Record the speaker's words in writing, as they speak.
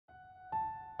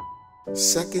2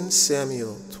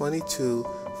 Samuel 22,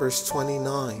 verse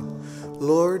 29.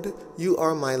 Lord, you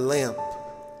are my lamp.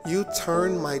 You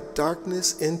turn my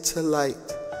darkness into light.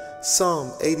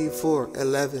 Psalm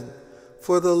 84:11.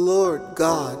 For the Lord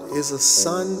God is a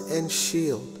sun and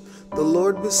shield. The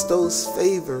Lord bestows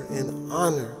favor and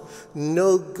honor.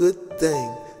 No good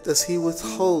thing does he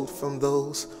withhold from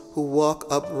those who walk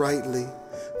uprightly.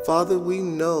 Father, we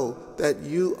know that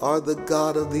you are the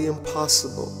God of the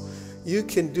impossible. You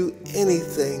can do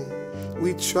anything.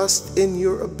 We trust in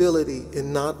your ability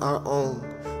and not our own.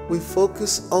 We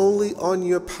focus only on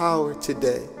your power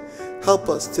today. Help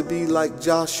us to be like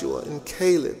Joshua and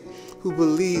Caleb, who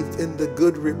believed in the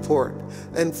good report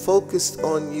and focused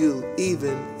on you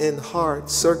even in hard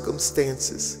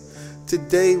circumstances.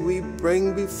 Today we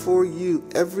bring before you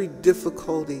every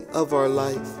difficulty of our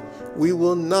life. We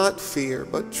will not fear,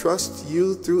 but trust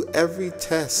you through every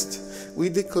test. We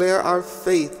declare our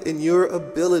faith in your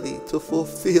ability to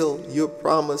fulfill your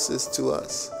promises to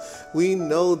us. We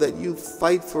know that you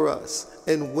fight for us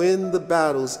and win the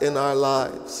battles in our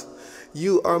lives.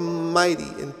 You are mighty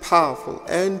and powerful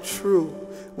and true.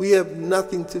 We have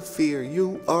nothing to fear.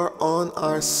 You are on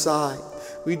our side.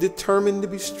 We determine to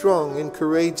be strong and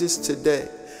courageous today.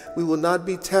 We will not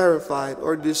be terrified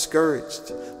or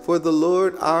discouraged, for the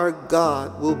Lord our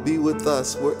God will be with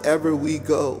us wherever we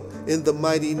go. In the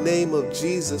mighty name of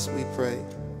Jesus we pray.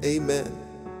 Amen.